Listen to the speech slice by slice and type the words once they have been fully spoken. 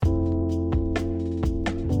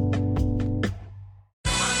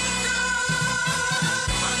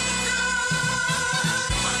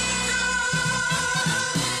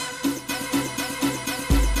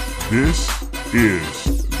This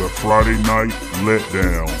is the Friday Night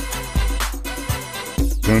Letdown.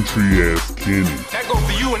 Country ass Kenny. That goes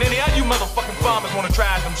for you and any other you motherfucking farmers wanna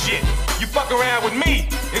try some shit. You fuck around with me,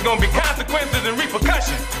 it's gonna be consequences and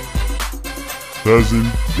repercussions. Cousin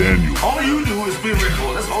Daniel. All you do is spin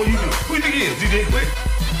record. That's all you do. Who you think it is, DJ Quick?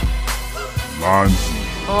 Lonzy.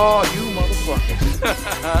 Oh, you motherfuckers.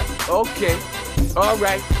 Okay. All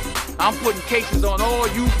right. I'm putting cases on all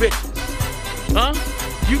you bitches. Huh?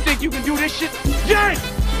 You think you can do this shit? Yank!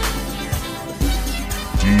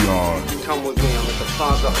 Dion. Come with me, I'm at the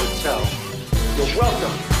Plaza Hotel. You're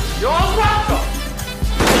welcome. You're all welcome!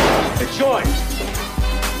 Enjoy!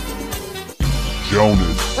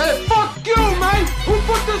 Jonas. Hey, fuck you, man! Who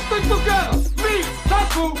put this thing together? Me!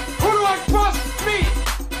 That's who! Who do I trust?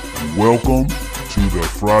 Me! Welcome to the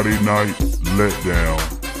Friday Night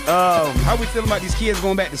Letdown. How we feeling about these kids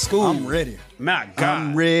going back to school? I'm ready. My God.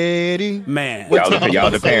 I'm ready. Man. Y'all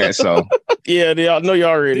the parents, so Yeah, y'all know y'all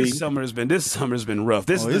already. This summer's been rough.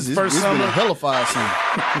 This It's first been summer. a hellified summer.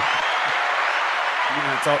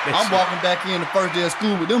 I'm walking back in the first day of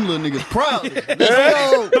school with them little niggas proudly.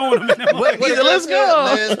 Let's go. Let's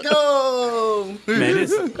go. Let's go.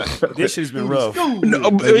 Man, this shit's been rough.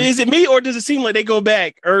 No, is it me or does it seem like they go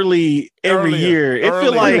back every Earlier. year? It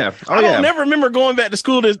feel like Yeah. Oh, I don't yeah. never remember going back to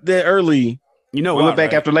school that early. You know we why, went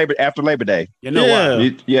back right? after Labor Day. You know Yeah.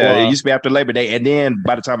 why? It used to be after Labor Day, and then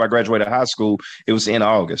by the time I graduated high school, it was in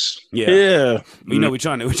August. Yeah. You know, we're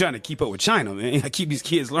trying to keep up with China, man. I keep these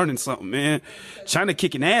kids learning something, man. China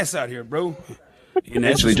kicking ass out here, bro. And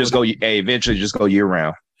that's Eventually, just go year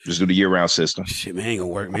round. Just do the year round system. shit, man, ain't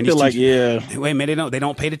gonna work, man. I feel like Wait, man, they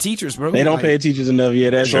don't pay the teachers, bro. they don't pay teachers enough. Yeah,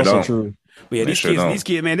 that's Sure also don't. true. But yeah, They sure don't. these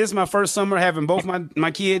kids, man, this is my first summer having both my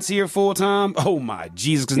kids here full time. Oh my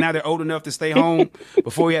Jesus, because now they're old enough to stay home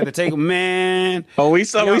before we had to take them, man. Oh, we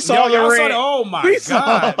saw Y'all the saw rain. oh my We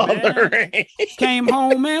God, saw man. the rain. Came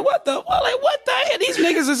home, man. What the hell? These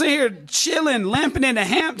niggas is in here chilling, lamping in the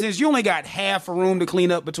Hamptons. You only got half a room to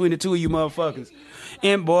clean up between the two of you motherfuckers.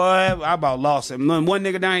 And boy, I about lost him. One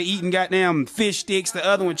nigga down here eating goddamn fish sticks, the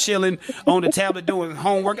other one chilling on the tablet doing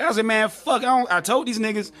homework. I said, man, fuck. I told these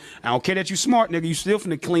niggas, I don't care that you smart, nigga. You still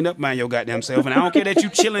finna clean up mind your goddamn self. And I don't care that you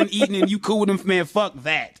chilling, eating, and you cool with them, man. Fuck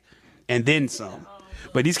that. And then some.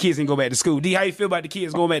 But these kids can go back to school. D, how you feel about the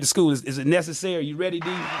kids going back to school? Is it necessary? You ready, D?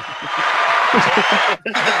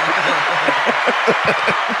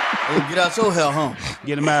 Hey, get out your hell, huh?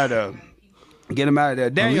 Get them out of there. Get them out of there.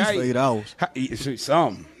 At Daniel, least for 8 hours.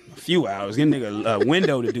 Something. A few hours. Get a nigga a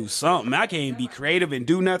window to do something. I can't be creative and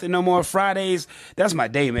do nothing no more. Fridays, that's my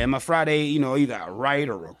day, man. My Friday, either I write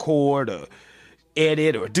or record or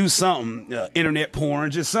edit or do something, internet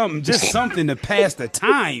porn, just something to pass the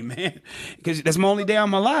time, man. Because that's my only day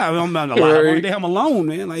I'm alive. I'm not alive. Only day I'm alone,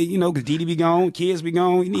 man. Like, because DD be gone, kids be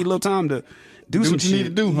gone. You need a little time to do some what you shit. need to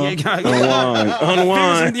do, huh?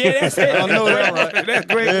 Unwind. Yeah, that's it. I know that, right? That's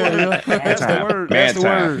great word. That's the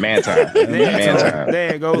word. Man time. Man time.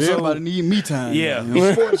 There it goes. Everybody need me time. Yeah, You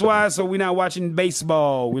know? sports wise, so we're not watching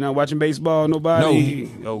baseball. We're not watching baseball. Nobody.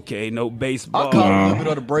 No. Okay, no baseball. I caught a little bit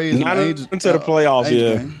of the Braves Not and Angels. into the playoffs,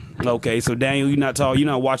 yeah. game. Okay, so Daniel, you're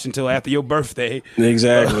not watching until after your birthday.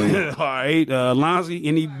 Exactly. All right, Lonzy,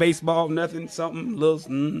 any baseball? Nothing. Something. Little.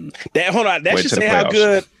 Hold on. That Wait should till the say how playoffs.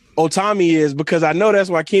 good Otami is because I know that's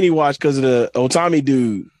why Kenny watched because of the Otami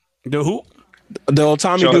dude. The who? The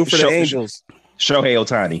Otami dude for the Angels. Shohei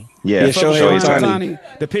Ohtani. Yeah, Yeah, Shohei Ohtani.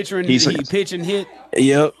 The pitcher and He's- he pitch and hit.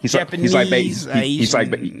 Yep. He's like Japanese. Asian.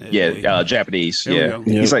 Yeah,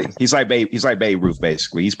 we go. he's like Babe Ruth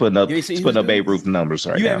basically. He's putting up You ain't seen Babe who's- Ruth numbers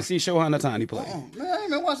right You now. haven't seen Shohei Ohtani play. Man, I ain't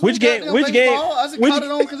been watching Which no game- goddamn which game- baseball. I just which- caught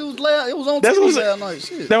it on because it was on That's TV what- last night.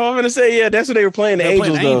 Shit. That's what I'm gonna say. Yeah, that's what they were playing. The They were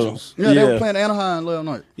Angels, playing the though. Angels. Yeah, they were playing Anaheim last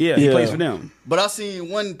night. Yeah, he Yeah. plays for them. But I seen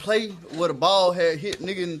one play where the ball had hit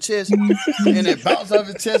nigga in the chest and it bounced off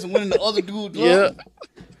his chest and went in the other dude's glove.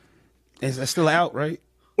 Is that still out, right?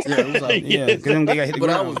 Yeah, it was out. Yeah, because they got hit the But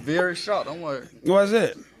I ground. was very shocked. I'm like, Why is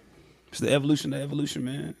that? It's the evolution,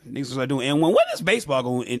 man. Niggas are doing. And when is baseball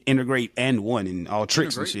going to integrate and one and all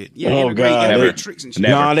tricks and shit? Yeah, Oh, God. integrate Never. tricks and shit.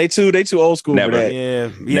 Never. Nah, they too old school Never. for that. Yeah,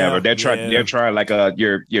 Never. They're trying like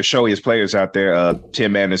your showiest players out there,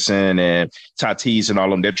 Tim Anderson and Tatis and all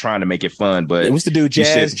of them. They're trying to make it fun, but What's the dude? you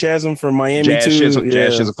Jazz said- Chisholm from Miami Jazz too. Chisholm, Yeah.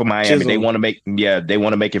 Jazz Chisholm for Miami. They Chisholm. want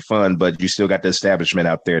to make it fun, but you still got the establishment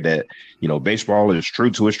out there that baseball is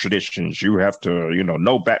true to its traditions. You have to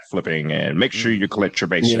no bat flipping and make sure you collect your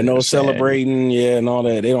bases. Yeah, no celebrating, and all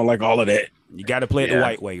that. They don't like all of that. You got to play it the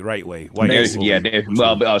white way, right way. White shout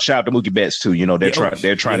out to Mookie Betts too. You know, they're trying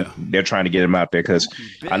to get him out there because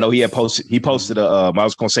I know he posted a. I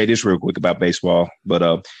was gonna say this real quick about baseball,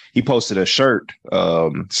 but he posted a shirt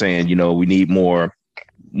saying, you know, we need more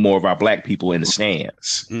of our black people in the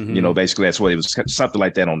stands. Mm-hmm. You know, basically that's what it was, something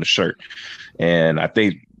like that on the shirt, and I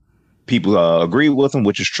think people agree with him,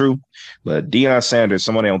 which is true. But Deion Sanders,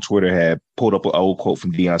 somebody on Twitter had pulled up an old quote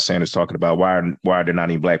from Deion Sanders talking about why are there not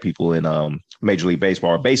any black people in Major League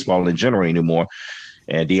Baseball or baseball in general anymore.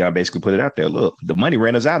 And Deion basically put it out there. Look, the money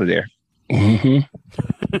ran us out of there.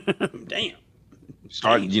 Mm-hmm. Damn.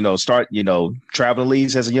 Start traveling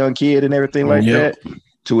leagues as a young kid and everything like that.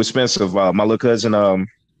 Too expensive. My little cousin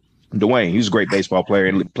Dwayne, he was a great baseball player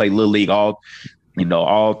and played Little League all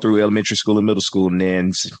through elementary school and middle school. And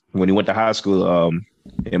then when he went to high school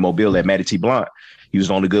in Mobile at Matty T. Blunt, he was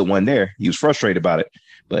the only good one there. He was frustrated about it.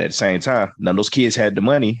 But at the same time, none of those kids had the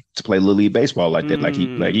money to play Little League baseball like that.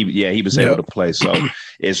 He was able to play. So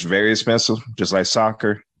it's very expensive, just like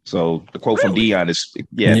soccer. So the quote from Deion is,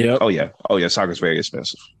 soccer's very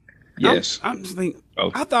expensive. Yes. I'm just thinking,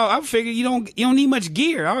 I figured you don't need much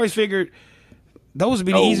gear. I always figured those would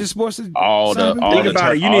be the easiest sports to think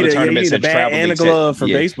about it. You need a bat and a glove for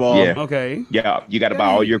baseball. Yeah. Okay. Yeah, you got to buy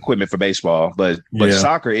all your equipment for baseball, but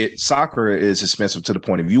soccer is expensive to the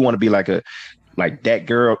point if you want to be like that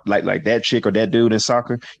girl, like that chick or that dude in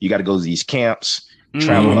soccer, you got to go to these camps,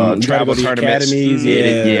 travel tournaments, academies.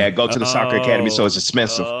 Go to the soccer academy. So it's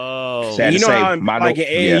expensive. You know how in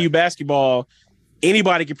AAU basketball,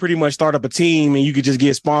 anybody can pretty much start up a team and you could just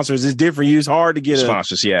get sponsors. It's different. It's hard to get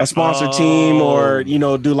a sponsor team or,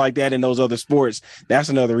 do like that in those other sports. That's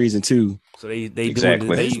another reason too. So they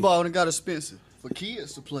exactly. Baseball got expensive for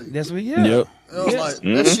kids to play. That's what, Like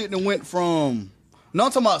that shit that went from, no,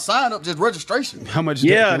 I'm talking about sign up, just registration. How much?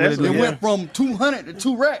 It went from 200 to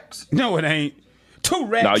 2 racks. No, it ain't. 2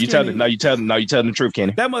 racks. No, you telling the truth,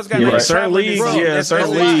 Kenny. That must got certain leagues.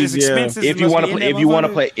 Certain leagues. If you want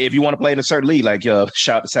to play in a certain league, like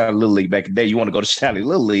shout out to Little League back in the day, you want to go to Sally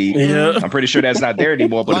Little League. Yeah. I'm pretty sure that's not there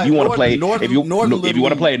anymore. But if you want to play, if you want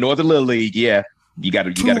to play in Northern Little League, you got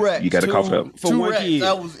to cough it up. For 2 racks.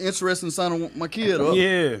 I was interested in signing my kid up.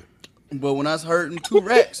 Yeah. But when I was hurting 2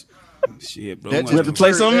 racks. Shit, bro. We have to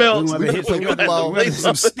play something else. Play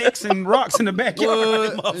some sticks and rocks in the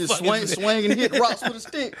backyard. Swing and hit rocks with a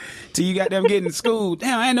stick. Till you got them getting in school.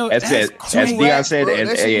 Damn, I know. As Deion said, and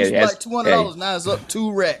like $200. Now it's up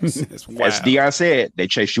 2 racks. As Deion said, they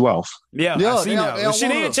chase you off. Yeah, I see now. Well, shit,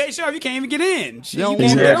 they didn't chase you off. You can't even get in. Shit, you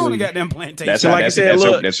can't get on the goddamn plantation. That's like I said.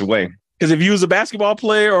 That's the way. Because if you was a basketball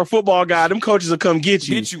player or a football guy, them coaches will come get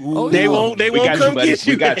you. They won't come get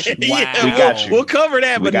you. We got you. Wow. We got you. We'll cover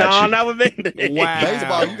that, but not with me. Wow.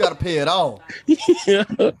 Baseball, you got to pay it all.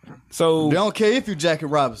 So they don't care if you Jackie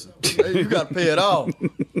Robinson. You got to pay it all.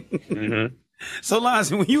 Mm-hmm. So,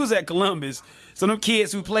 Lonzo, when you was at Columbus, so them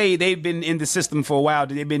kids who played, they've been in the system for a while.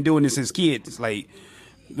 They've been doing this since kids. It's like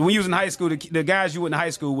when you was in high school, the guys you went to high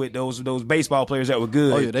school with, those baseball players that were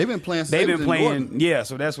good. Oh yeah, they've been playing. Yeah,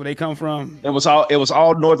 so that's where they come from. It was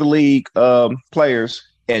all Northern League players.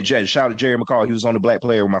 And shout out to Jerry McCall. He was on the black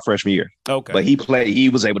player my freshman year. Okay, but he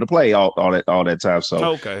was able to play all that time.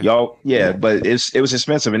 So but it was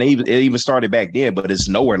expensive, and it even started back then. But it's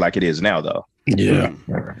nowhere like it is now, though. Yeah,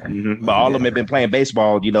 mm-hmm. But all of them have been playing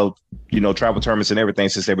baseball. Travel tournaments and everything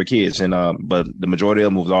since they were kids. And but the majority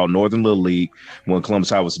of them was all Northern Little League when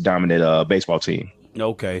Columbus High was the dominant baseball team.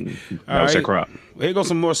 Okay. That was their crop. Well, here goes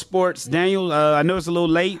some more sports. Daniel, I know it's a little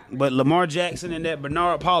late, but Lamar Jackson and that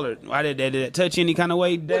Bernard Pollard, why did that touch any kind of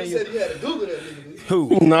way, Daniel? He said he had to Google that.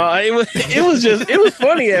 Who? No, it was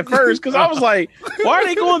funny at first because I was like, why are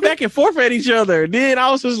they going back and forth at each other? Then I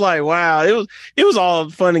was just like, wow, it was all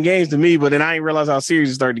fun and games to me, but then I didn't realize how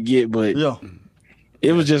serious it started to get. But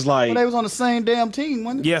it was just like they was on the same damn team,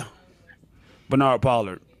 wasn't it? Yeah. Bernard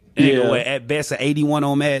Pollard. At best, an 81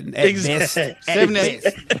 on Madden. At best, 78.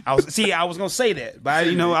 I was gonna say that, but I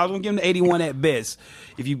was gonna give him the 81 at best.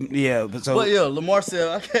 Lamar said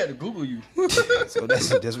I had to Google you. So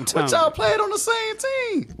that's what but y'all played on the same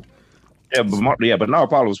team. Yeah, but Bernard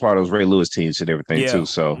Pollard was part of those Ray Lewis teams and everything too.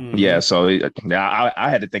 So I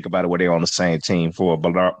had to think about it where they were on the same team for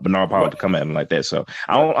Bernard Pollard to come at him like that. So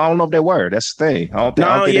I don't know if they were. That's the thing. I don't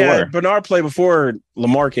think they were. Bernard played before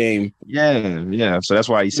Lamar came. Yeah. So that's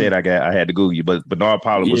why he said I had to Google you. But Bernard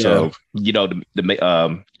Pollard was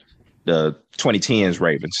the 2010s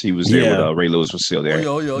Ravens. He was there with Ray Lewis was still there.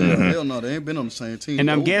 Yeah. Hell no, they ain't been on the same team. And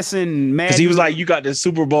I'm guessing because he was like, you got the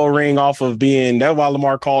Super Bowl ring off of being. That's why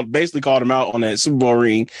Lamar basically called him out on that Super Bowl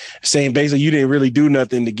ring, saying basically you didn't really do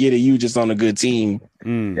nothing to get it. You just on a good team.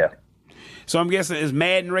 Yeah. So I'm guessing it's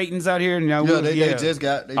Madden ratings out here. They just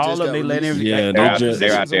got all of them. They let everything. Yeah,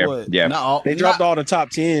 they're out there. Yeah, they dropped all the top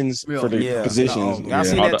 10s for the positions. I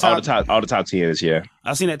seen all the top 10s. Yeah,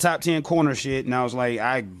 I seen that top 10 corner shit, and I was like,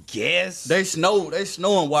 I guess they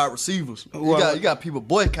snowing wide receivers. You got people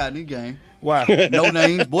boycotting the game. Why? No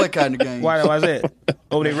names boycotting the game. Why is that?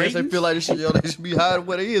 Oh, they ratings? They feel like they should be higher than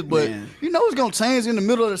what it is, but it's gonna change in the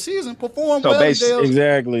middle of the season. Perform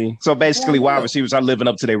exactly. So basically, wide receivers are living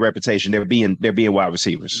up to their reputation. They're being wide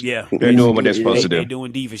receivers. Yeah, they're doing what they're supposed to do. They're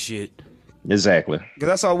doing diva shit. Exactly. Because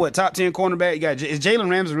I saw top 10 cornerback. Is Jalen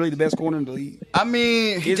Ramsey really the best corner in the league? I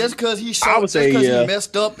mean, just because he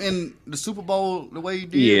messed up in the Super Bowl the way he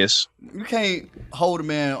did. Yes. You can't hold a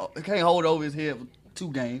man. You can't hold it over his head for 2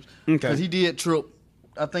 games. Because he did trip.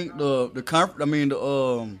 I think the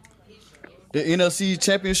NFC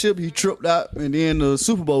Championship he tripped out, and then the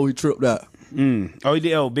Super Bowl he tripped out. Oh, he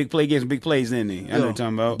did. Oh, big play against big plays, didn't he? I know what you're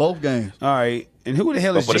talking about. Both games. All right. And who the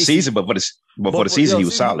hell is for the season? But for the season, he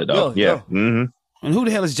was solid, though. Yeah. Mm-hmm. And who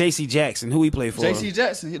the hell is J.C. Jackson? Who he play for? J.C.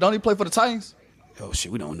 Jackson. Don't he play for the Titans? Oh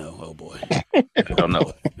shit, we don't know. Oh boy, I don't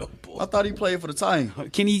know. Oh boy. I thought he played for the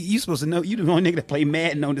Titans. Kenny, you supposed to know. You the only nigga that play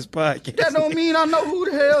Madden on this podcast. That don't mean I know who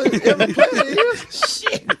the hell every player is.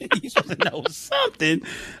 Shit, you supposed to know something.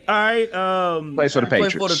 All right. Plays for the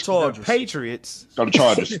Patriots. Play for the Chargers. Patriots. Oh, the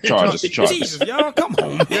Chargers. Jesus, y'all, come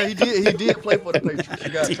on. Man. Yeah, he did play for the Patriots. He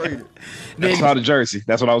got traded. Then, saw the jersey.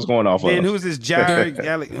 That's what I was going off of. Then who's this Jared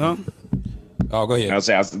Alec? Huh? Oh, go ahead. I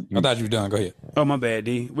thought you were done. Go ahead. Oh, my bad,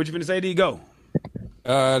 D. What you finna say, D? Go.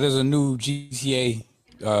 There's a new GTA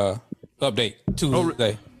update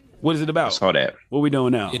Tuesday. What is it about? I saw that. What we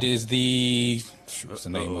doing now? It is what's the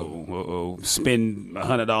name of it? Spend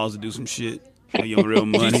 $100 to do some shit. Your real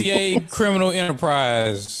money. GTA Criminal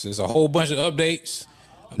Enterprise. There's a whole bunch of updates.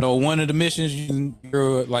 I know one of the missions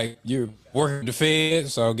you're working the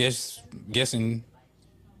feds, so guessing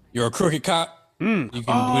you're a crooked cop. You can do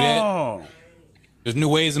that. There's new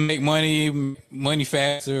ways to make money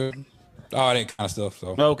faster, all that kind of stuff.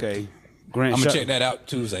 So okay, I'm gonna check that out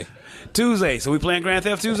Tuesday. So we playing Grand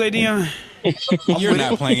Theft Tuesday, Dion? You're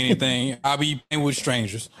not playing anything. I'll be playing with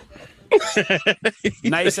strangers.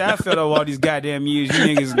 Nice. I felt over all these goddamn years.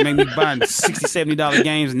 You niggas make me buying $60, $70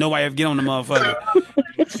 games and nobody ever get on the motherfucker.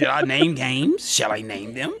 Should I name games? Shall I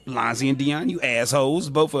name them? Lonzy and Dion, you assholes,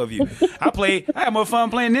 both of you. I had more fun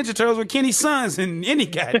playing Ninja Turtles with Kenny's sons than any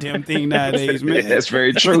goddamn thing nowadays, man. That's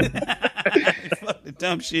very true. Fuck the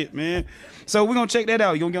dumb shit, man. So we're gonna check that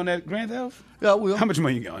out. You gonna get on that Grand Theft? Yeah, I will. How much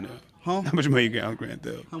money you got on there? Huh? How much money you got on Grand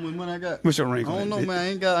Theft? How much money I got? What's your rank? I don't know, man. I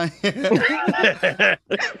ain't got.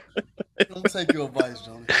 Don't take your advice,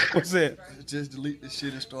 Johnny. What's that? Just delete this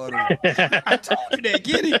shit and start over. I told you that,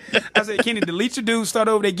 Kenny. I said, Kenny, delete your dude, start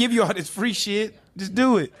over. They give you all this free shit. Just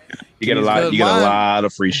do it. You get a lot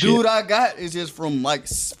of free shit. Dude, I got is just from like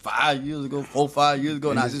 5 years ago, 4 or 5 years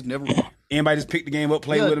ago, and I just never. Anybody just pick the game up,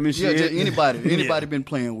 play with them and shit. Yeah, anybody been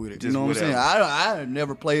playing with it. Just you know what I'm saying? I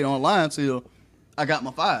never played online till I got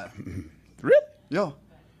my 5. Really? Yeah.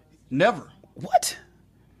 Never. What?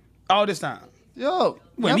 All this time? Yo.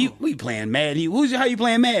 We playing Madden. How you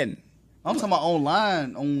playing Madden? I'm talking about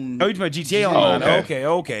online. Oh, you talking about GTA online? Okay.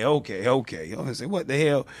 I was say, what the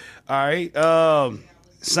hell? All right.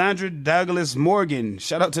 Sandra Douglas Morgan.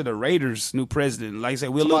 Shout out to the Raiders' new president. Like I said,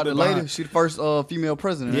 we're a little bit behind. She's the first female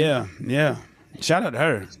president. Yeah. Shout out to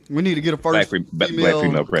her. We need to get a first black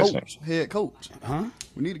female president. Head coach. Huh?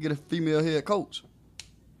 We need to get a female head coach.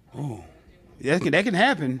 Oh. Yeah, that can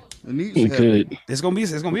happen. It needs to happen. It's gonna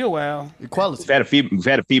be a while. Equality. We've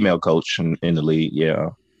had a female coach in the league.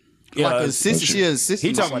 Yeah. Yeah, like assistant. She is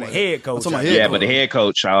assistant. He talking about a head coach. But the head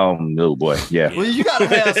coach, oh boy, yeah. Well, you gotta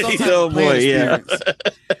have some type of experience.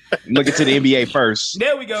 Look into the NBA first.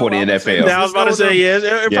 There we go. For the NFL. I was about to say,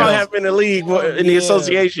 it probably happened in the league, in the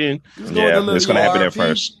association. It's gonna happen there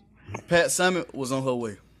first. Pat Summitt was on her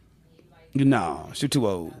way. No, she's too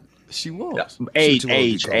old. She was. Age, man.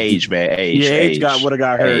 Age would have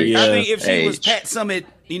got her. Yeah. I think if she was Pat Summitt,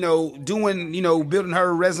 doing, building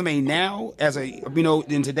her resume now as a,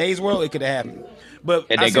 in today's world, it could have happened. But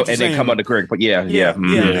they come on the correct. But yeah.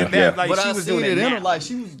 Like, but I seen it in her, like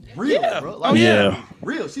she was real, bro. Like,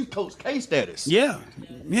 real. She was Coach K status. Yeah.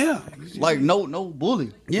 Like no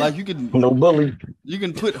bully. Yeah. Like you can no bully. You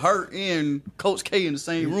can put her and Coach K in the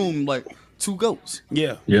same room, like two goats.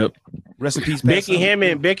 Yeah. Yep. Rest in peace, Becky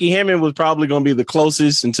Hammond was probably going to be the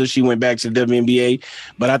closest until she went back to the WNBA,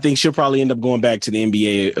 but I think she'll probably end up going back to the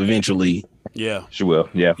NBA eventually. Yeah, she will.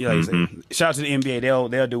 Yeah. Shout out to the NBA.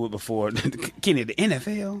 They'll do it before Kenny. The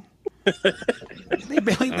NFL. They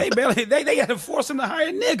got to force them to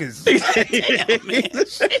hire niggas. Damn, man.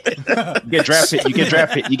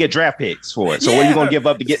 You get draft picks for it. So what are you gonna give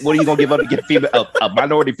up to get? What are you gonna give up to get a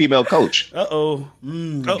minority female coach? You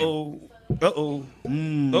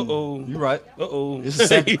right. It's a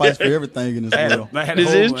sacrifice for everything in this world.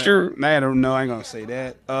 This is true. I don't know. I ain't gonna say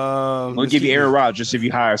that. We'll give you Aaron Rodgers if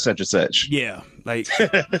you hire such and such. Yeah, like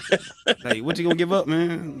what you gonna give up,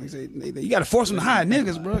 man? You gotta force them to hire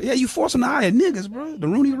niggas, bro. Yeah, you force them to hire niggas, bro. The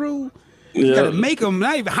Rooney Rule. You gotta make them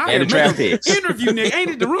not even hire and the draft picks. Interview niggas.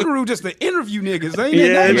 Ain't it the Rooney Rule just to interview niggas? Ain't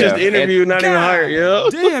it? Just interview, not even hire. Yeah.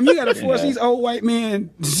 Damn, you gotta force these old white men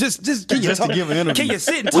just can you talk, give an interview. Can you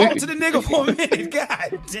sit and talk to the nigga for a minute?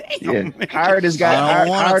 God damn. Yeah. Hire this guy.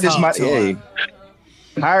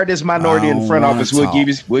 Hire this minority in the front office. We'll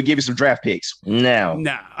give you some draft picks. No.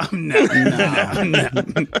 Nah. The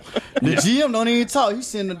GM don't even talk. He's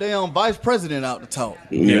sending the damn vice president out to talk.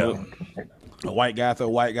 Yeah. A white guy.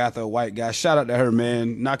 Shout out to her,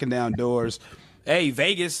 man. Knocking down doors. Hey,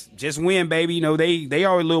 Vegas, just win, baby. You know, they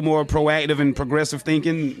are a little more proactive and progressive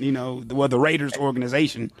thinking, you know, the Raiders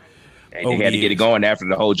organization. And they had to get it going after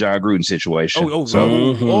the whole John Gruden situation.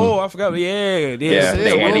 I forgot. Yeah.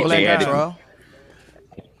 They had trial.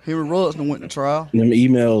 Henry Ruggs went to trial. Them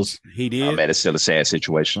emails. He did. Oh, man, it's still a sad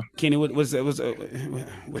situation. Kenny, what because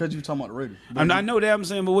you talking about the Raiders. I know that I'm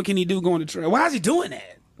saying, but what can he do going to trial? Why is he doing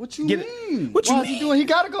that? What you mean? Why is he doing? He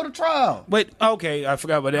got to go to trial. But okay, I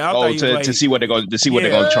forgot about that. To see what they're going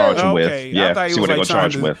to charge him with. Yeah, see what they're going to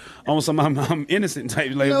charge him with. On some I'm innocent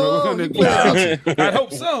type. Like, I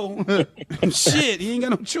hope so. Shit, he ain't got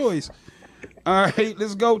no choice. All right,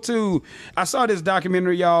 let's go to. I saw this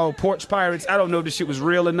documentary, y'all. Porch Pirates. I don't know if this shit was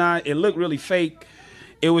real or not. It looked really fake.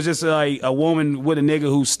 It was just like a woman with a nigga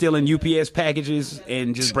who's stealing UPS packages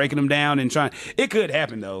and just breaking them down and trying. It could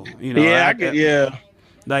happen though. You know. Yeah.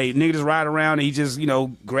 Like nigga just ride around and he just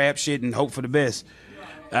grab shit and hope for the best.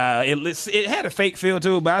 It had a fake feel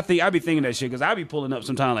to it, but I be thinking that shit because I be pulling up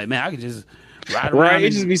sometimes like, man, I could just ride around. Right,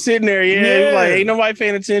 it just be sitting there, like ain't nobody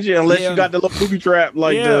paying attention unless you got the little booby trap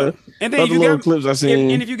the and then other little clips I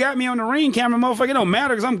seen. And if you got me on the ring camera, motherfucker, it don't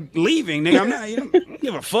matter because I'm leaving, nigga. I'm not. You don't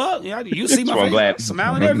give a fuck. You see my face,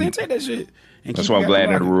 smiling, everything. Take that shit. That's why I'm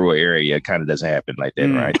glad in the rural area it kind of doesn't happen like that,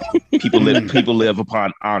 right? People live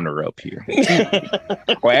upon honor up here.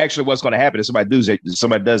 Or actually, what's going to happen is somebody does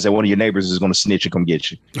that, one of your neighbors is going to snitch and come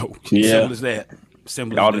get you. Oh, simple as that.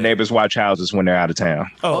 All the neighbors watch houses when they're out of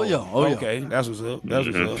town. Oh yeah. Okay, that's what's up.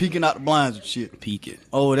 Peeking out the blinds and shit. Peeking.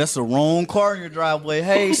 Oh, that's the wrong car in your driveway.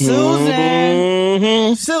 Hey,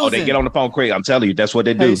 Susan. Susan. Oh, they get on the phone quick. I'm telling you, that's what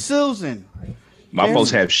they do. Hey, Susan. My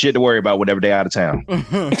folks have shit to worry about whenever they out of town.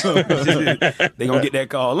 They gonna get that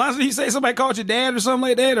call. Unless you say somebody called your dad or something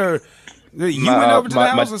like that, or you went over to the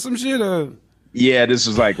house or some shit. Yeah, this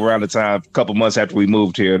was like around the time, a couple months after we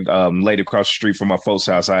moved here. Lady across the street from my folks'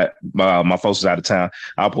 house. My folks was out of town.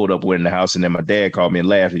 I pulled up in the house, and then my dad called me and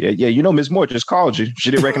laughed. Yeah, Miss Moore just called you.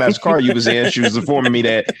 She didn't recognize the car you was in. She was informing me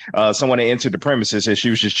that someone had entered the premises and she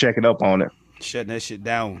was just checking up on it. Shutting that shit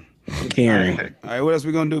down. Karen. All right, what else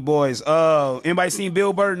we gonna do, boys? Anybody seen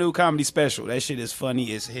Bill Burr new comedy special? That shit is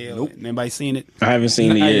funny as hell. Nope. Anybody seen it? I haven't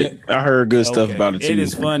seen it yet. I heard good stuff about it too. It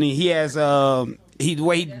is funny. He has the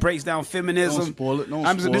way he breaks down feminism. Don't spoil it.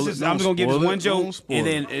 I'm just gonna give this one joke, and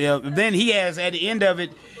then he has at the end of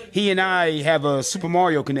it, he and I have a Super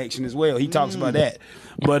Mario connection as well. He talks about that,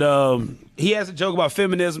 but he has a joke about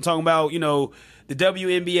feminism, talking about the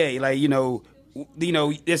WNBA, like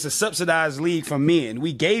it's a subsidized league for men.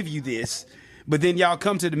 We gave you this, but then y'all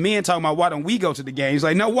come to the men talking about why don't we go to the games?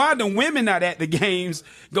 Like, no, why the women not at the games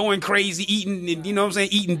going crazy, eating,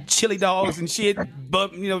 eating chili dogs and shit,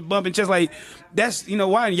 bumping chests? Like, that's,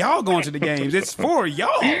 why y'all going to the games? It's for y'all.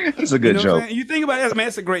 It's a good joke. You think about that, man,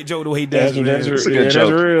 it's a great joke the way he does it. That's a good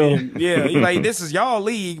joke. That's real. Yeah, he's like, this is y'all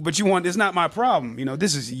league, but it's not my problem.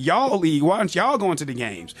 This is y'all league. Why aren't y'all going to the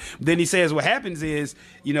games? Then he says what happens is,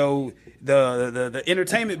 the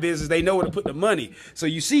entertainment business, they know where to put the money. So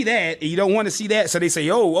you see that, and you don't want to see that. So they say,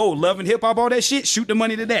 love and hip hop, all that shit, shoot the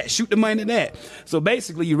money to that, shoot the money to that. So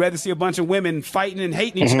basically, you'd rather see a bunch of women fighting and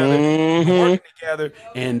hating each other, working together.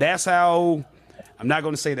 And that's how, I'm not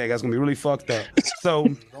going to say that, that's going to be really fucked up. So,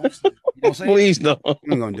 please don't.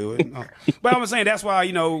 I'm going to do it. No. But I'm saying that's why, I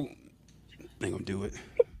ain't going to do it.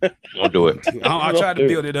 Don't do it. I tried to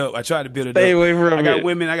build it up. Stay away from I got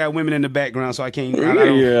women in the background, so I can't.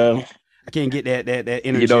 I can't get that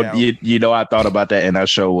energy out. I thought about that, and that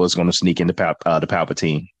show was going to sneak into the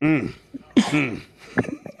Palpatine.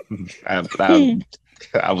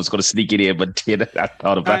 I was going to sneak it in, but then I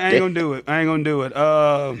thought about that. I ain't gonna do it.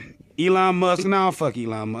 Elon Musk. No, fuck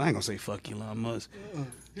Elon Musk. I ain't gonna say fuck Elon Musk.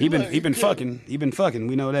 He been fucking. He been fucking.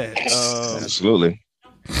 We know that. Absolutely.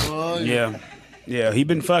 Yeah. Yeah, he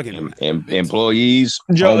been fucking. Employees,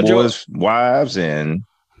 homeboys, wives, and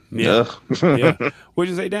yeah. What'd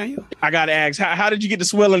you say, Daniel? I gotta ask, how did you get the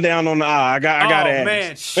swelling down on the eye? I gotta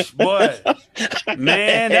ask. Man, boy,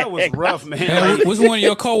 man, that was rough, man. Which one of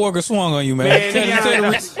your coworkers swung on you, man?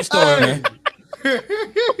 Tell the story, man.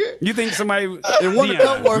 You think somebody? It wasn't a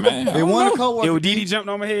coworker. It wasn't a coworker. Yo, Didi jumped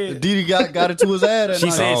on my head. Didi got it to his ass. She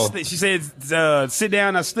said, sit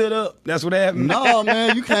down. I stood up. That's what happened. No,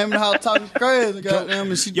 man, you came in the house talking crazy, goddamn.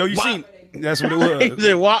 And she, yo, you seen? That's what it was. He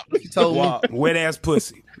said, "Wop." She told me, wet ass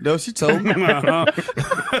pussy. No, she told me.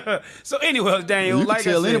 So anyway, Daniel, you like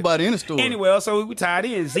can tell I said, anybody in the store. Anyway, so we tied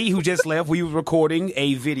in. Z, who just left, we were recording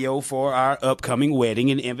a video for our upcoming wedding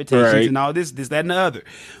and invitations and all this, that, and the other.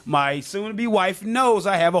 My soon-to-be wife knows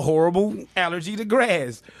I have a horrible allergy to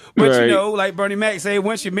grass. But you know, like Bernie Mac said,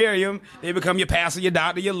 once you marry them, they become your pastor, your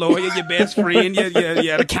doctor, your lawyer, your best friend,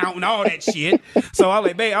 your accountant, all that shit. So I'm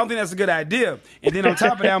like, babe, I don't think that's a good idea. And then on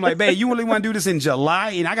top of that, I'm like, babe, you really want to do this in July?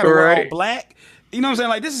 And I got to wear all black? You know what I'm saying?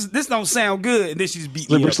 Like, this don't sound good. And then she just beat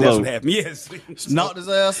me up. That's what happened. Yes. Knocked his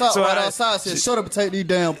ass out outside. Said, shut up and take these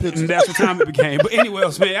damn pictures. That's what time it became. But anyway,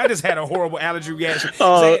 man, I just had a horrible allergy reaction.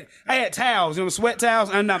 So I had towels, sweat towels.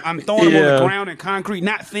 I'm throwing them on the ground in concrete,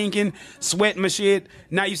 not thinking, sweating my shit,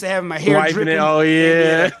 not used to having my hair dripping.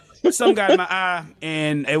 Something got in my eye,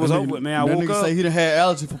 and it was over with, man. I woke up. Say he done had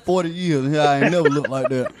allergy for 40 years, and I ain't never looked like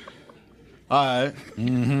that. All right.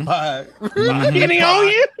 Mm-hmm. All right. Getting on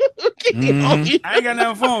you? I ain't got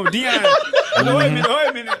nothing for him. Dion. Wait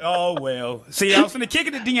a minute. Oh, well. See, I was finna kick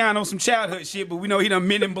it to Dion on some childhood shit, but we know he done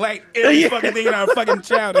Men in Black every fucking thing in our fucking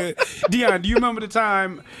childhood. Dion, do you remember the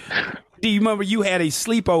time... Do you remember you had a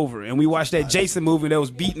sleepover and we watched that Jason movie that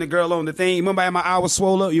was beating the girl on the thing? You remember how my eye was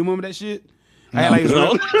swole up? You remember that shit? I had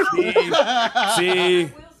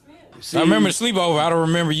see. I remember the sleepover. I don't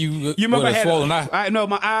remember you remember with a swollen eye. I know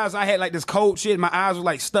my eyes. I had like this cold shit. My eyes were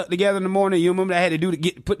like stuck together in the morning. You remember I had to do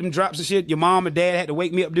to put them drops of shit. Your mom and dad had to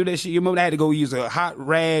wake me up to do that shit. You remember I had to go use a hot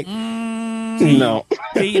rag. No.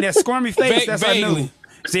 See that squirmy face. That's how I knew.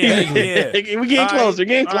 See, we getting closer.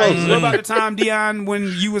 Right. What about the time, Dion,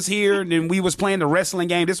 when you was here and we was playing the wrestling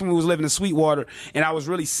game? This one we was living in Sweetwater, and I was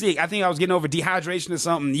really sick. I think I was getting over dehydration or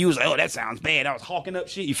something. You was like, "Oh, that sounds bad." I was hawking up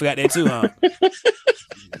shit. You forgot that too, huh?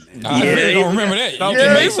 I really don't remember that. You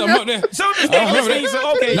just made something up there. I don't remember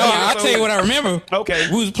that. Okay. No, I'll tell you what I remember. Okay.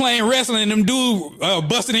 We was playing wrestling and them dudes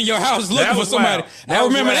busting in your house looking for somebody. I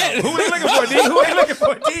remember that. Who they looking for, D? Who they looking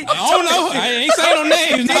for, D? I don't know. I ain't saying no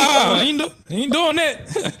names. No, ain't doing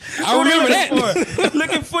that. I remember that.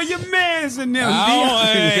 Looking for your mans and them.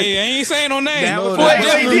 I ain't saying no names.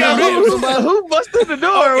 Who busted the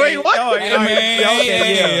door? Wait, what? I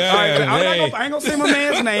ain't gonna say my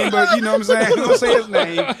man's name, but you know what I'm saying? I'm gonna say his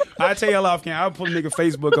name. I'll tell y'all off camera. I'll pull a nigga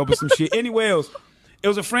Facebook up with some shit. Anyway, it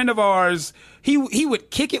was a friend of ours. He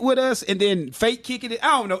would kick it with us and then fake kicking it.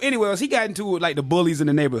 I don't know. Anyways, he got into it like the bullies in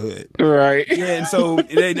the neighborhood. Right. Yeah, and so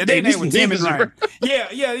they name was Tim and Ryan.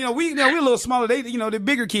 Yeah. We we're a little smaller. They the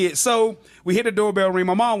bigger kids. So we hit the doorbell ring.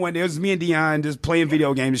 My mom went there. It was me and Dion just playing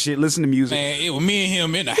video games and shit, listening to music. Man, it was me and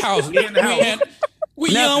him in the house. We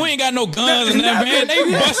young, we ain't got no guns and that, man.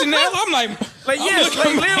 They busting that. I'm like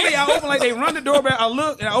literally, I open they run the doorbell. I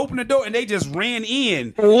look and I open the door and they just ran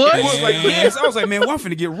in. What? I was like, yes. I was like, man, I'm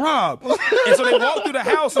finna get robbed. And so they walked through the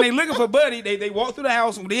house and they looking for Buddy. They walked through the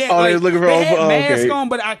house. They had, they was looking for masks on,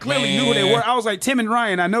 but I clearly knew who they were. I was like, Tim and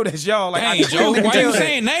Ryan, I know that's y'all. Like, dang, Joe, why you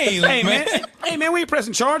saying names? Hey man, we ain't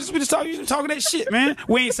pressing charges. We just talking that shit, man.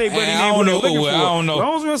 We ain't say Buddy name. I don't know. I don't know. I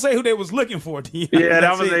was gonna say who they was looking for.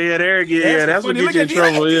 That was arrogant. Yeah, that's what gets you in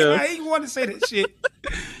trouble. Yeah. I ain't want to say that shit.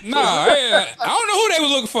 Nah, I don't know who they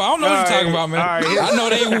was looking for. I don't know what you're talking about, man. I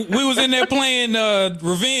know we was in there playing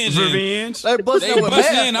Revenge. They busted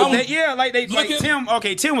in. Like Tim.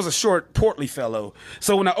 Okay, Tim was a short, portly fellow.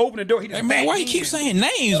 So when I opened the door, he just man, why you keep saying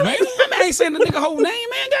names, man? I ain't saying the nigga whole name,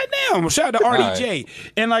 man. Goddamn. Shout out to RDJ.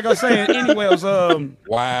 And like I was saying, anyway, it was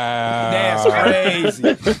wow, that's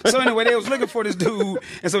crazy. So anyway, they was looking for this dude,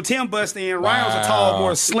 and so Tim busted in. Ryan was a tall,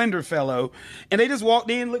 more slender fellow, and they just walked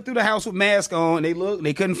in, looked through the house with masks on. And they looked,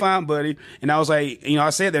 they couldn't find Buddy, and I was like, I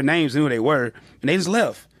said their names, knew who they were, and they just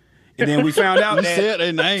left. And then we found out that said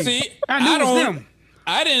their names. See, I knew it was them.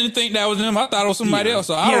 I didn't think that was them. I thought it was somebody else.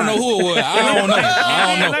 So I don't know who it was. I don't know.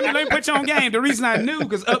 Let me put you on game. The reason I knew,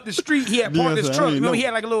 because up the street, he had parked his truck. He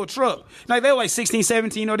had like a little truck. Like they were like 16,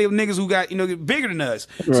 17. They were niggas who got, bigger than us.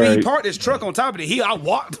 So he parked his truck on top of the hill. I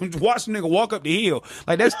watched the nigga walk up the hill.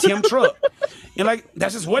 Like, that's Tim's truck. And like,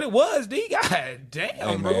 that's just what it was, D. God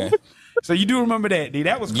damn, bro. So you do remember that, D?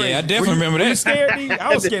 That was crazy. Yeah, I definitely remember that. You scared, D?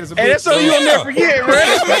 I was scared as a bitch. And that's so you'll never forget,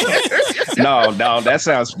 right? No, that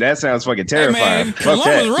sounds fucking terrifying. Hey, man,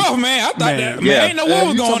 Columbus rough, man. I thought that, man, ain't know what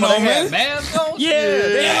was going on, man.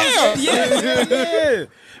 Yeah.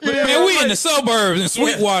 But man, we in the suburbs in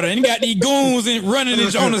Sweetwater, and you got these goons running in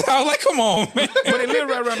Jonas' house. Like, come on, man. But they live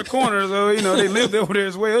right around the corner, so they lived over there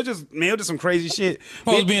as well. It was just some crazy shit.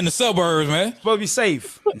 Supposed to be in the suburbs, man. Supposed to be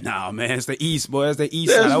safe. Nah, man, it's the east, boy. It's the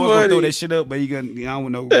east side. I was gonna throw that shit up, but I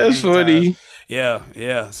don't know. That's funny.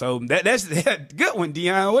 Yeah. So that's good one,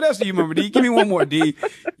 Dion. What else do you remember, D? Give me one more, D.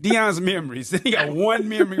 Dion's memories. He got one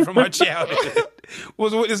memory from our childhood.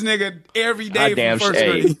 Was with this nigga every day from first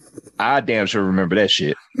grade. I damn sure remember that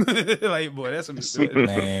shit. Like, boy, that's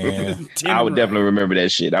man. I would definitely remember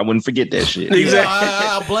that shit. I wouldn't forget that shit. Exactly.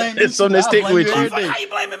 I blame you. It's something that stick with you. How you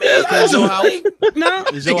blaming me? It's your house. No,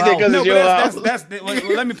 it's your house.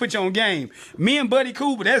 Let me put you on game. Me and Buddy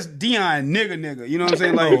Cooper, that's Dion nigga. You know what I'm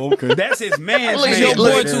saying? Like, that's his man's man. Your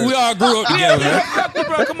boy too. We all grew up together. Yeah,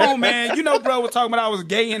 bro, come on, man. You know, bro was talking about I was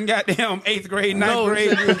gay in goddamn 8th grade, 9th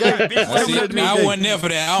grade. I wasn't there for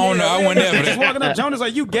that. I don't know. I wasn't there for that. Just walking up, Jonas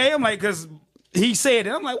like, you gay? I'm like, because he said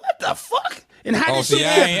it. I'm like, what the fuck? And how did see,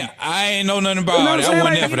 I ain't know nothing about it. I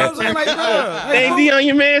wasn't there for that. Hey, Dion,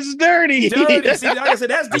 your man's is dirty. See, like I said,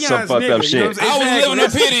 that's Dion's nigga. Shit. I was living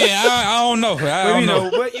up here. I don't know. I don't know.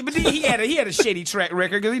 But he had a shady track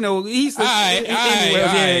record because he's all right,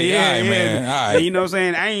 man. You know what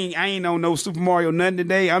I'm saying? I ain't no Super Mario nothing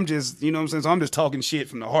today. I'm just, you know what I'm saying? So I'm just talking shit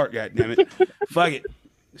from the heart. Goddamn it, fuck it.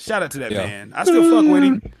 Shout out to that man. I still fuck with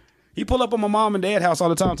him. He pull up on my mom and dad house all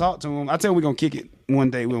the time, talk to him. I tell him we're going to kick it one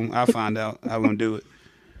day. I'll find out how we're going to do it.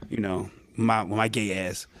 You know, my gay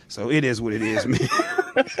ass. So it is what it is, man.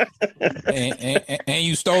 and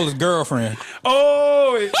you stole his girlfriend. Oh.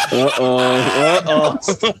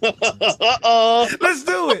 Let's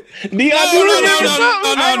do it. No,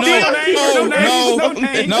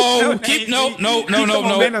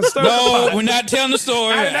 we're not telling the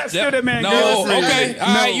story. No, okay.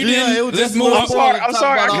 All right, you didn't. Let's move on. I'm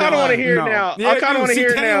sorry. I kind of want to hear it now. It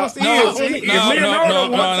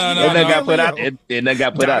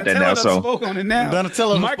got put out there now. So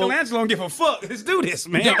Michelangelo don't give a fuck. Let's do this,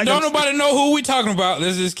 man. Don't nobody know who we talking about.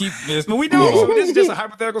 Let's just keep this. But we don't. So this is just a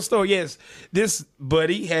hypothetical story. Yes, this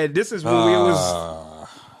buddy had. This is when we was.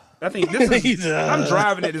 I think this is. I'm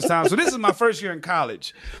driving at this time, so this is my first year in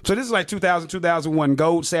college. So this is like 2000, 2001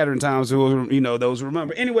 Gold Saturn times. Those who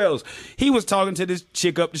remember. Anyways, he was talking to this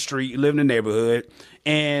chick up the street, living in the neighborhood.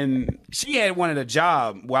 And she had wanted a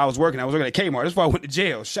job while I was working. I was working at Kmart. That's why I went to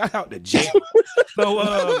jail. Shout out to jail. So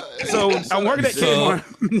I'm working at Kmart.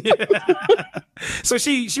 So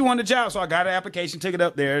she wanted a job. So I got her application, took it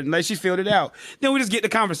up there, and like she filled it out. Then we just get to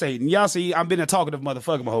conversating. Y'all see, I've been a talkative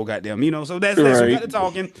motherfucker my whole goddamn, so that's right. We got to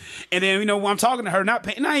talking. And then, when I'm talking to her, and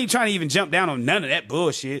I ain't trying to even jump down on none of that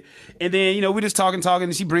bullshit. And then, we just talking,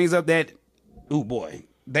 and she brings up that, ooh boy.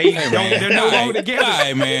 They're no longer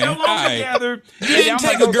together. Man. They're no longer together. You didn't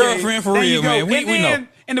take a girlfriend for real, man. We know.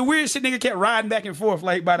 And the weird shit, nigga kept riding back and forth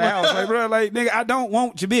like by the house. Like, bro, like, nigga, I don't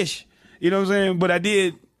want your bitch. You know what I'm saying? But I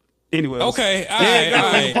did anyway. Okay, all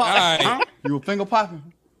right. Huh? You were finger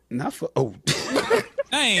popping? Not for, oh.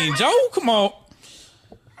 Dang, Joe, come on.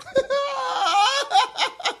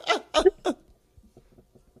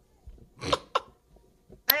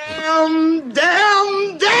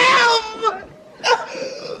 Damn.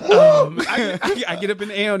 I get up in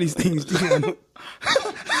the air on these things. Finger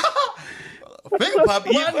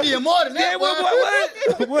popping. I need more than that.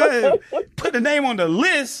 What? Put the name on the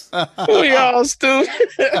list. We all stupid.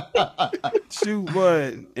 Shoot,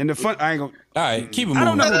 what? And the fun, I ain't gonna. All right, keep it moving. I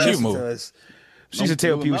don't know keep who does. She used to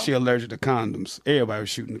tell people she allergic to condoms. Everybody was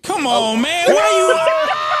shooting. Come on, man. Why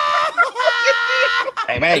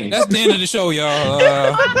you? Hey, man. That's the end of the show, y'all.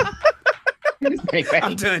 I'm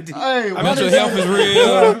done. Hey, mental health is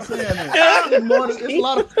real. It's a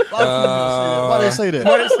lot of people say that. Why they say that?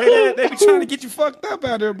 Why they say that? They be trying to get you fucked up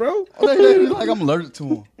out there, bro. They be like I'm allergic to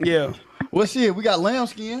them. Yeah. Well, shit, we got lamb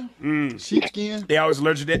skin, sheepskin. They always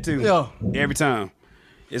allergic to that too. Yeah. Every time.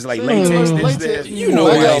 It's like latex. You know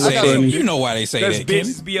why they say that. You know why they say that.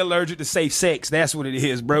 Bitches be allergic to safe sex. That's what it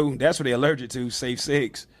is, bro. That's what they allergic to. Safe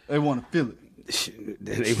sex. They want to feel it.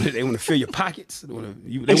 They want to fill your pockets. They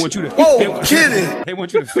want you to. Kidding. They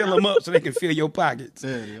want you to fill them up so they can fill your pockets.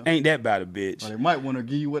 Ain't that about a bitch? Or they might want to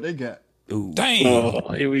give you what they got. Ooh. Dang.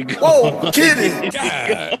 Oh, here we go. Oh, kidding.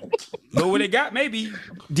 Know what they got? Maybe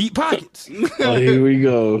deep pockets. Oh, here we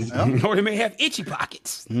go. Or they may have itchy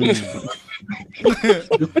pockets. Here we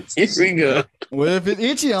go. Well, if it's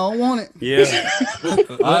itchy, I don't want it. Yeah.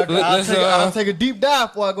 I'll take a deep dive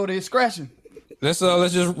before I go there scratching. let's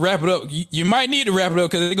just wrap it up. You might need to wrap it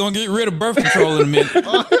up because they're gonna get rid of birth control in a minute.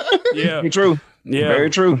 Yeah, true. Yeah, very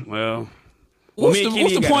true. Well, what's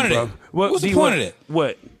the point of that? What's the point of that?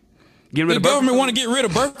 What? Get rid the of government want to get rid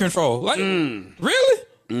of birth control? Like, really?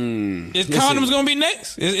 Is condoms gonna be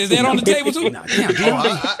next? Is that on the table too?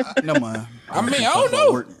 No, man. I mean, I don't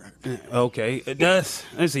know. Okay, it does.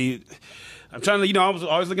 Let's see. I'm trying to, I was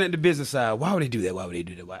always looking at the business side. Why would they do that?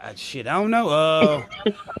 I don't know.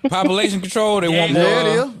 Population control. They want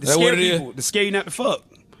more. That's what it is. To scare you not to fuck.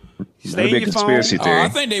 Stay in your conspiracy phone. theory. I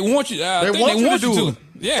think they want you. They want you to.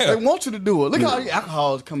 Yeah, they want you to do it. Look how the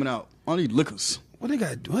alcohol is coming out. All these liquors. What they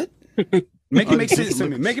got? What? Make it make sense to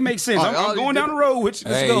me. Make it make sense. I'm going down the road with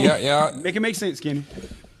you. Let's go. Yeah. Make it make sense, Kenny.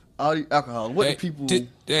 All the alcohol. What do people?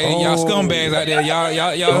 Y'all scumbags out there.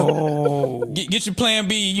 Y'all. Get your plan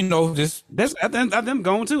B. That's them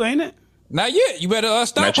going too, ain't it? Not yet. You better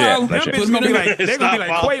stop. They're gonna be like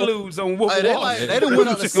Quaaludes on Wolf of Wall. They done went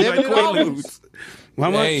up to $70. How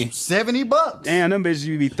much? $70. Damn, them bitches used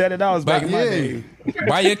to be $30 back in my day.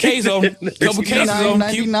 Buy your queso. Couple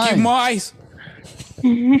quesos. Keep more ice.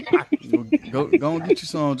 Go and get you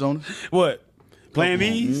some, Jonas. What? Plan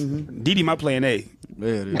B's? Didi, my plan A.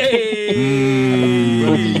 There it is.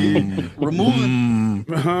 Hey! Removing.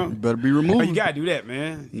 You better be removing. You gotta do that,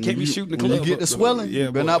 man. You can't be shooting the club. You get the swelling. Yeah,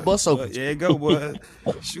 you better not bust open. Yeah, go, boy.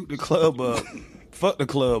 Shoot the club up. Fuck the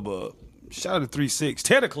club up. Shout out to 3-6.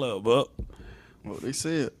 Tear the club up. What they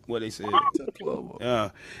said. Tear the club up.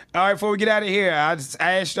 All right, before we get out of here, I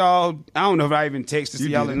asked y'all, I don't know if I even texted to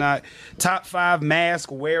y'all or not. Top 5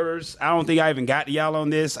 mask wearers. I don't think I even got to y'all on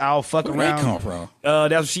this. I'll fuck around. Where that come from?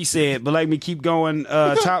 That's what she said. But let me keep going.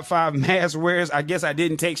 Top 5 mask wearers. I guess I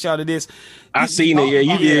didn't text y'all to this. I seen it. Yeah,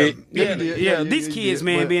 you did. Yeah, these kids,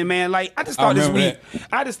 man, like I just thought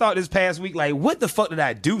this past week, like, what the fuck did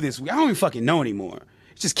I do this week? I don't even fucking know anymore.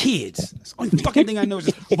 It's just kids. That's the only fucking thing I know. Is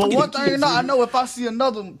just but one thing I know, if I see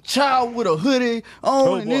another child with a hoodie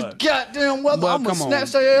on and this goddamn weather, I'm gonna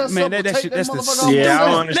snatch their ass up and take that motherfucker off. Yeah,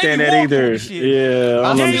 I don't understand that either. Yeah,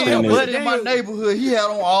 I don't understand that. In my neighborhood, he had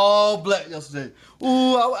on all black yesterday.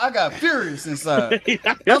 Ooh, I got furious inside.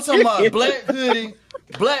 I'm talking about black hoodie,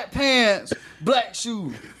 black pants, black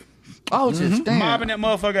shoes. I was just mobbing that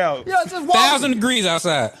motherfucker out. Yeah, just 1,000 degrees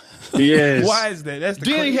outside. Yes. Why is that? That's the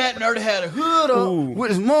then he had a hood up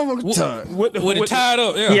with his motherfucking tongue. With it tied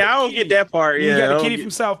up. Yeah, I don't get that part. You got a kitty from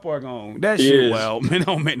South Park on. That shit, well, man,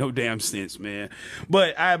 don't make no damn sense, man.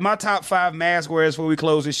 But my top 5 mask wearers before we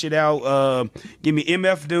close this shit out. Give me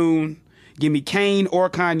MF Doom. Give me Kane or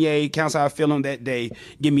Kanye. Counts how I feel on that day.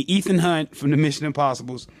 Give me Ethan Hunt from the Mission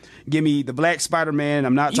Impossibles. Give me the Black Spider-Man.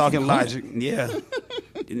 I'm not talking Logic. Yeah.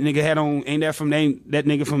 Nigga had on, ain't that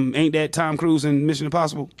nigga from ain't that Tom Cruise in Mission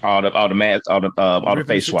Impossible? All the masks, all the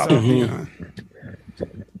face swap. Okay.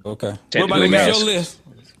 What about your list?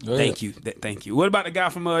 Thank you. What about the guy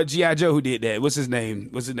from G.I. Joe who did that? What's his name?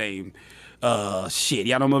 Shit,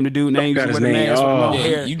 y'all don't remember the dude's name? His name.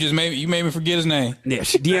 You made me forget his name. Yeah,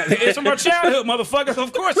 it's from our childhood, motherfuckers.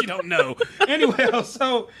 Of course you don't know. Anyway,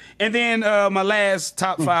 and then my last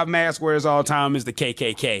top 5 mask wearers all time is the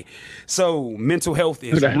KKK. So mental health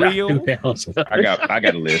is real. I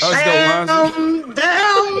got a list. Down.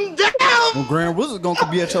 Well, Grand Wizards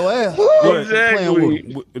gonna be at your ass.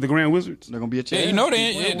 Exactly. The Grand Wizards. They're gonna be at your ass. You know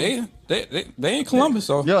they ain't Columbus,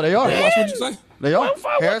 so yeah, they are. Watch what you say. They are.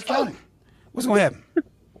 Harris County. What's gonna happen?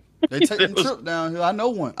 They taking a trip down here. I know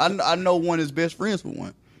one. I know one is best friends with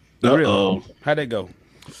one. Really? How'd that go?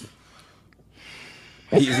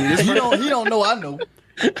 He don't know. I know.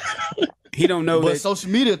 He don't know. But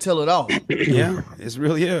social media tell it all. Yeah, it's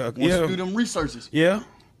really Once you do them researches. Yeah.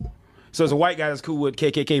 So it's a white guy that's cool with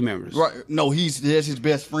KKK members. Right? No, that's his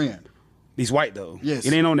best friend. He's white though. Yes.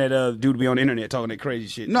 It ain't on that dude be on the internet talking that crazy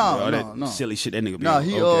shit. No. Silly shit that nigga be. No,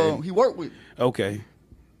 on. he worked with. Okay,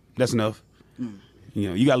 that's enough.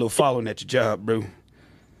 You got a little following at your job, bro.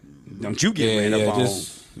 Don't you get ran up on?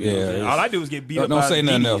 All I do is get beat up. Don't say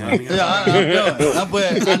nothing else. I'm done.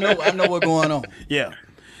 But I know what's going on. Yeah.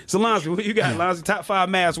 So Lonzy, what you got? Lonzy, top 5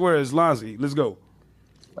 mask wearers. Lonzy, let's go.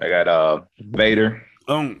 I got Vader.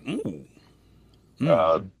 Zorro.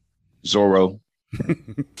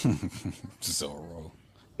 Zorro.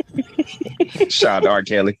 Shout out to R.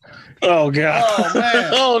 Kelly. Oh God.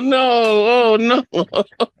 Oh man. Oh no.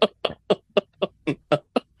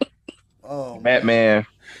 Oh, Batman,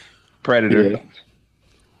 Predator,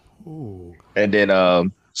 and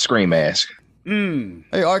then Scream Mask.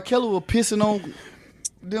 Hey, R. Kelly was pissing on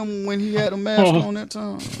them when he had a mask on that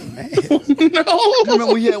time. No.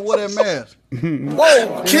 Remember when he had wore that mask?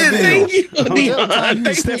 Whoa, kid, thank you.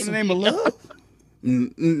 Steps in the name of love.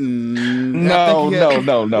 No.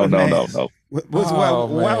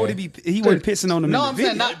 Why would he be? He wasn't pissing on them. No, I'm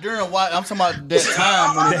saying not during why. I'm talking about that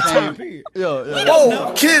time when that time period. Yeah.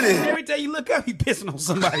 Oh, kidding! Every time you look up, he pissing on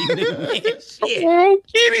somebody. Man. Shit. Oh,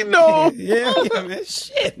 kidding, no. Yeah, man.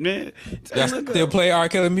 Shit, man. Y'all still play R.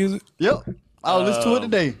 Kelly music? Yep. I'll listen to it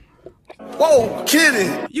today. Whoa,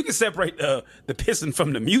 kidding! You can separate the pissing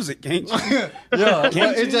from the music, can't you? Yeah,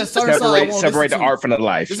 it's just separate the art from the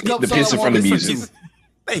life. The pissing from the music.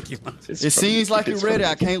 Thank you. It seems like you're ready.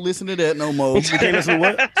 I can't listen to that no more. You can't listen to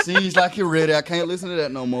what? Seems like you're ready. I can't listen to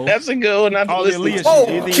that no more. That's a good one. All the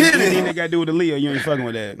Aaliyah shit. Anything that got to do with Aaliyah, you ain't fucking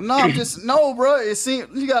with that. No, bro. It seems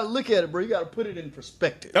you gotta look at it, bro. You gotta put it in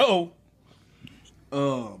perspective. Bump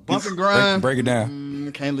and grind. Break it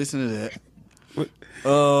down. Can't listen to that.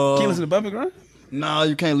 Can't listen to Bump and Grind? No,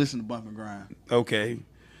 you can't listen to Bump and Grind. Okay.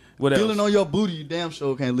 What else? Feeling on your booty, you damn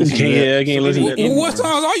sure can't listen to that. Yeah, I can't listen to that. What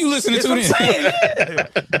songs are you listening to then?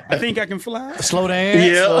 I think I can fly. Slow dance.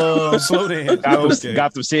 Yeah. Slow dance.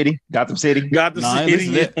 Gotham City. City.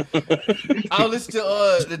 I'll listen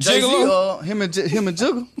to the Jay-Z, him and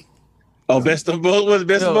Jiggle. Oh, Best of Both was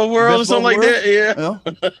Best of Both Worlds or something like that. Yeah.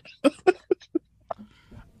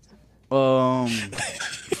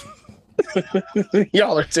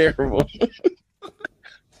 Y'all are terrible.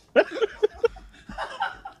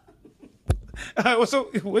 So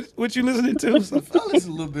what you listening to? I listen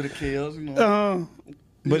a little bit of Kels, you know.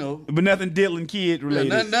 But nothing Dylan Kid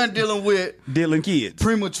related. Yeah, nothing dealing with Dylan Kids.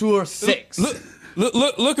 Premature sex.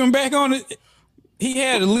 Looking back on it, he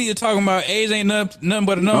had Aaliyah talking about age ain't nothing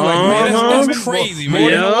but a number. Like, man, that's crazy,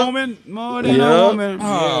 man. More than a woman.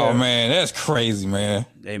 Oh man, that's crazy, man.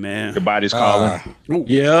 Hey man, your body's calling.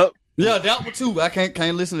 Yep. Yeah, that one too. I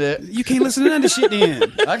can't listen to that. You can't listen to none of the shit then.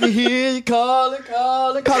 I can hear you calling.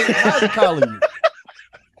 How's he calling you?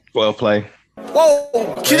 12 play.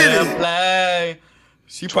 Whoa, kidding. Play.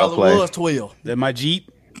 She probably was 12. That my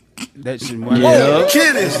Jeep. That shit. Whoa,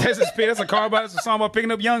 kidding. That's a car about. It's a song about picking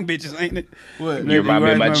up young bitches, ain't it? What? You remind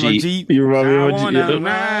me of my Jeep. You remind me of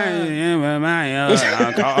my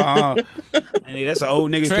Jeep. That's an old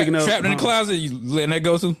nigga picking up. Trapped in the closet. You letting that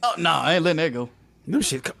go too? Oh no, I ain't letting that go. No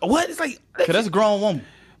shit. What? It's like, cause that's a grown woman.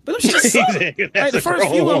 But them shit suck. Like the first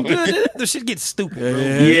few of them good. The shit gets stupid. Bro.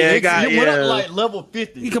 Yeah, it went up like level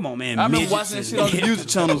 50. Come on, man. I remember watching that shit on the music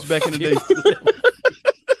channels back in the day.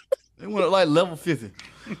 They went up like level 50.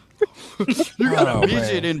 You got a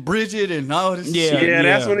midget and Bridget and all this shit. Yeah,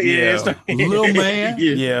 that's what it is. Little man.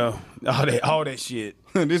 Yeah. All that shit.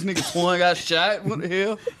 This nigga Twan got shot. What the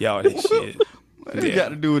hell? Yeah, all that shit. What they got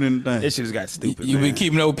to do with anything? That shit just got stupid. You been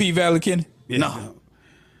keeping old P Valley, Kenny? Yeah.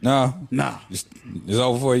 No. It's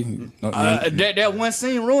over for you. That one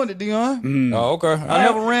scene ruined it, Dion. Oh, okay. I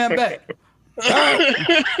never ran back.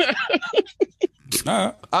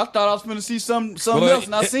 I thought I was going to see something else,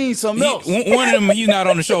 and I seen something else. One of them, he's not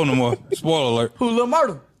on the show no more. Spoiler alert. Who, Lil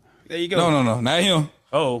Murder? There you go. No, not him.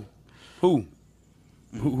 Oh, who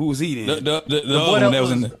was he then? The other one that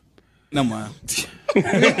was in the. No mind.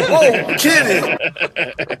 Oh, kidding.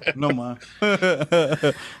 No mind.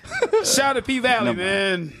 Shout out to P Valley,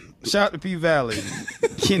 man. Shout out to P Valley.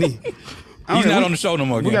 Kenny. He's not on the show no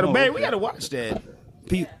more. We gotta watch that.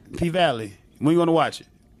 P Valley. When you gonna watch it?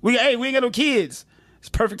 We ain't got no kids. It's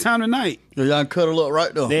perfect time tonight. Yeah, y'all cuddle up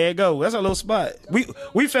right there. There you go. That's our little spot.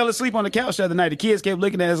 We fell asleep on the couch the other night. The kids kept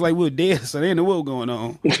looking at us like we were dead, so they didn't know what was going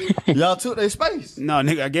on. Y'all took their space. No,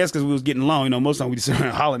 nigga, I guess because we was getting along. You know, most of the time we just sit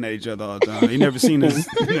around hollering at each other all the time. You never seen us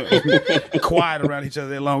quiet around each other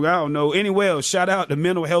that long. I don't know. Anyway, shout out to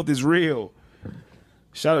Mental Health is Real.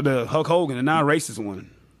 Shout out to Hulk Hogan, the non-racist one.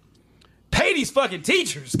 Pay these fucking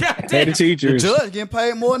teachers. God damn. Pay the teachers. The judge getting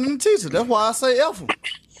paid more than the teacher. That's why I say F them.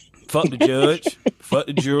 Fuck the judge. Fuck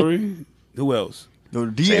the jury. Who else? The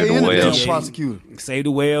DA and the damn prosecutor. Save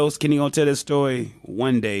the whales. Kenny gonna tell this story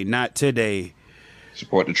one day, not today.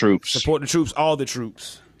 Support the troops. Support the troops. All the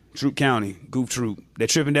troops. Troop County. Goof Troop. That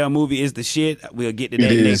Trippendale movie is the shit. We'll get to that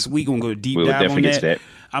next week. We're gonna go deep dive on that.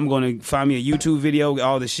 I'm gonna find me a YouTube video,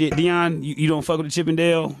 all the shit. Dion, you don't fuck with the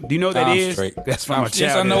Chippendale? Do you know what that is? Straight. That's from my child.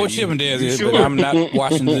 Yes, I know what Chippendales is, but I'm not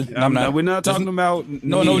watching it. We're not talking about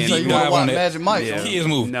no deep dive on it. Magic Mike. Yeah. Kids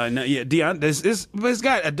movie. No, Dion, but it's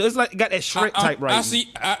got that Shrek type right.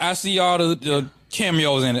 I see all the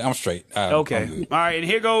cameos in it. I'm straight. Okay. All right, and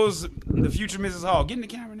here goes the future Mrs. Hall. Get in the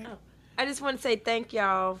camera now. I just want to say thank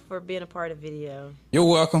y'all for being a part of the video. You're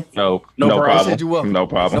welcome. No problem. Said you're welcome. No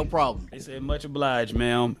problem. No problem. They said much obliged,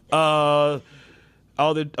 ma'am. All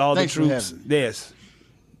the troops. Yes.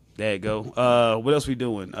 There you go. What else we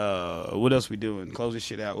doing? Close this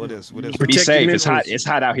shit out. What else? Be safe. It's hot. It's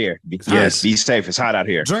hot out here. Yes. Be safe. It's hot out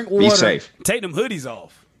here. Drink water. Be safe. Take them hoodies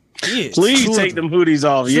off. Yes. Please take them hoodies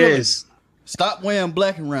off. Yes. Stop wearing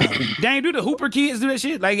black and round. Dang, do the Hooper kids do that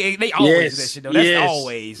shit? Like they always do that shit though. That's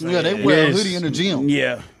always. Yeah, they wear a hoodie in the gym.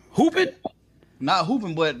 Yeah, hooping. Not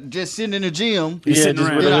hooping, but just sitting in the gym. Sitting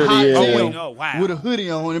around in a hot gym wow. with a hoodie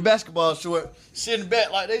on and basketball short, sitting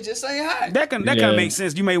back like they just saying hi. That kind of makes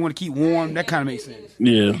sense. You may want to keep warm. That kind of makes sense.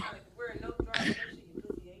 Yeah.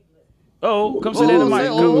 Oh, come sit in the mic.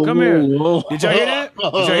 Come here. Did y'all hear that? Did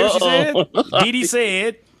y'all hear what she said? Dee Dee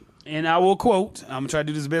said, and I will quote, I'm going to try to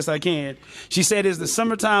do this best I can. She said, it's the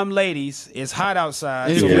summertime, ladies. It's hot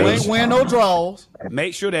outside. So you ain't wearing no drawers.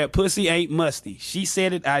 Make sure that pussy ain't musty. She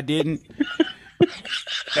said it. I didn't.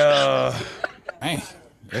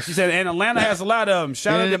 She said, and Atlanta has a lot of them.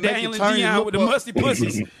 Shout out to Daniel and Dion with the musty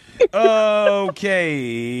pussies.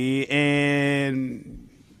 Okay. And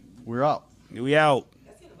we're out. We out.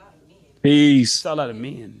 Peace. It's a lot of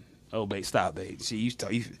men. Oh, babe, stop, babe. See, you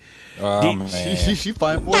talk. She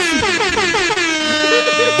fighting for it.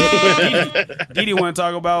 Didi want to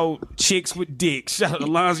talk about chicks with dicks. Shout out to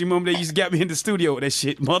Lonzy mom that used to get me in the studio with that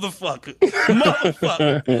shit. Motherfucker.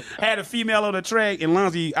 Had a female on the track, and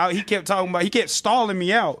Lonzy, he kept talking about, he kept stalling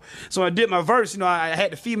me out. So I did my verse, I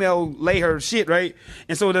had the female lay her shit, right?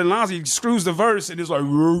 And so then Lonzy screws the verse, and it's like a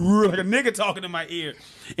nigga talking in my ear.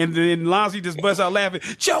 And then Lonzy just busts out laughing.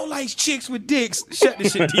 Joe likes chicks with dicks. Shut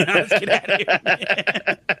this shit down. Let's get out of here,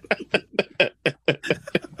 man.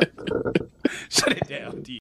 Shut it down, D.